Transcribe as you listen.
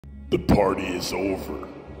The party is over.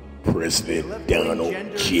 President Donald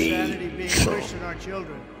J. Being Trump. pushed on our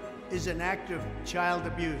children is an act of child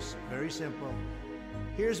abuse. Very simple.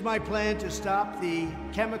 Here's my plan to stop the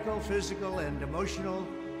chemical, physical, and emotional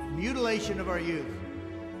mutilation of our youth.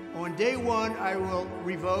 On day one, I will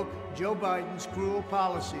revoke Joe Biden's cruel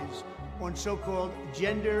policies on so-called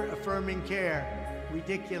gender-affirming care.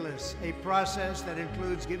 Ridiculous. A process that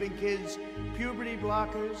includes giving kids puberty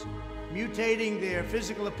blockers, mutating their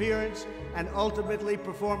physical appearance, and ultimately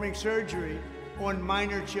performing surgery on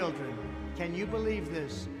minor children. Can you believe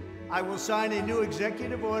this? I will sign a new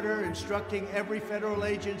executive order instructing every federal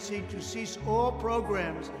agency to cease all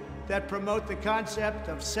programs that promote the concept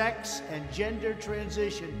of sex and gender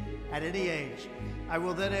transition at any age. I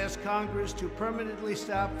will then ask Congress to permanently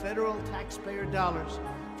stop federal taxpayer dollars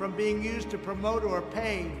from being used to promote or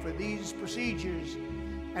pay for these procedures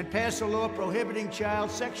and pass a law prohibiting child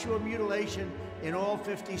sexual mutilation in all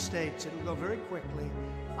 50 states. It'll go very quickly.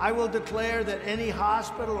 I will declare that any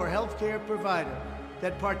hospital or healthcare provider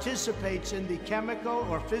that participates in the chemical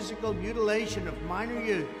or physical mutilation of minor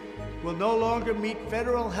youth will no longer meet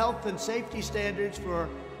federal health and safety standards for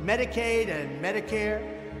Medicaid and Medicare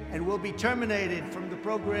and will be terminated from the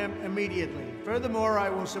program immediately. Furthermore, I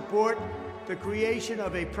will support the creation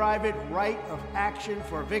of a private right of action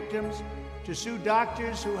for victims to sue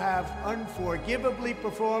doctors who have unforgivably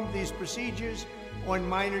performed these procedures on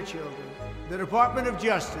minor children. The Department of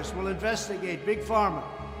Justice will investigate Big Pharma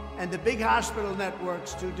and the big hospital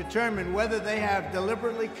networks to determine whether they have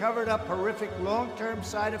deliberately covered up horrific long-term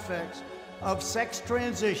side effects of sex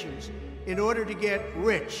transitions in order to get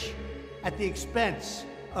rich at the expense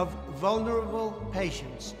of vulnerable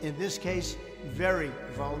patients, in this case, very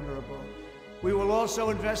vulnerable. We will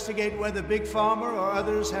also investigate whether Big Pharma or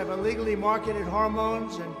others have illegally marketed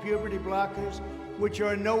hormones and puberty blockers which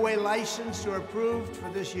are in no way licensed or approved for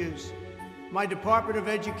this use. My Department of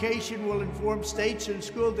Education will inform states and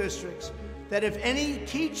school districts that if any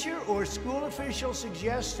teacher or school official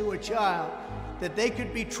suggests to a child that they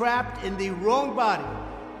could be trapped in the wrong body,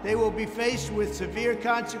 they will be faced with severe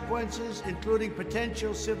consequences, including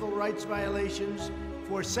potential civil rights violations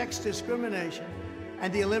for sex discrimination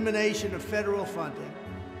and the elimination of federal funding.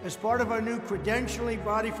 As part of our new credentialing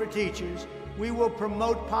body for teachers, we will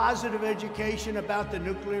promote positive education about the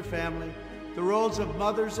nuclear family, the roles of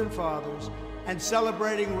mothers and fathers, and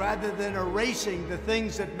celebrating rather than erasing the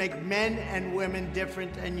things that make men and women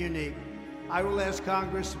different and unique. I will ask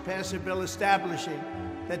Congress to pass a bill establishing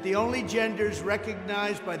that the only genders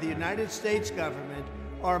recognized by the United States government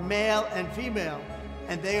are male and female,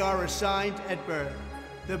 and they are assigned at birth.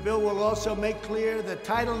 The bill will also make clear that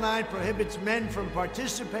Title IX prohibits men from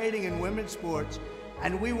participating in women's sports,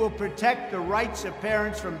 and we will protect the rights of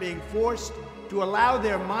parents from being forced to allow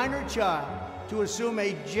their minor child to assume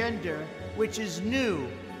a gender which is new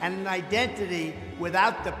and an identity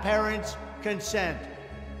without the parents' consent.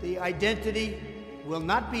 The identity will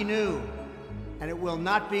not be new, and it will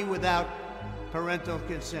not be without parental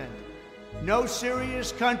consent. No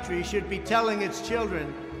serious country should be telling its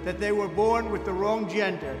children that they were born with the wrong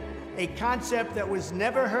gender, a concept that was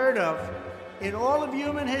never heard of in all of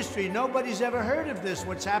human history. Nobody's ever heard of this,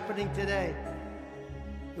 what's happening today.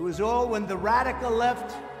 It was all when the radical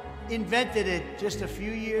left invented it just a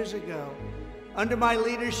few years ago. Under my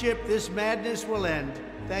leadership, this madness will end.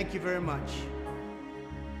 Thank you very much.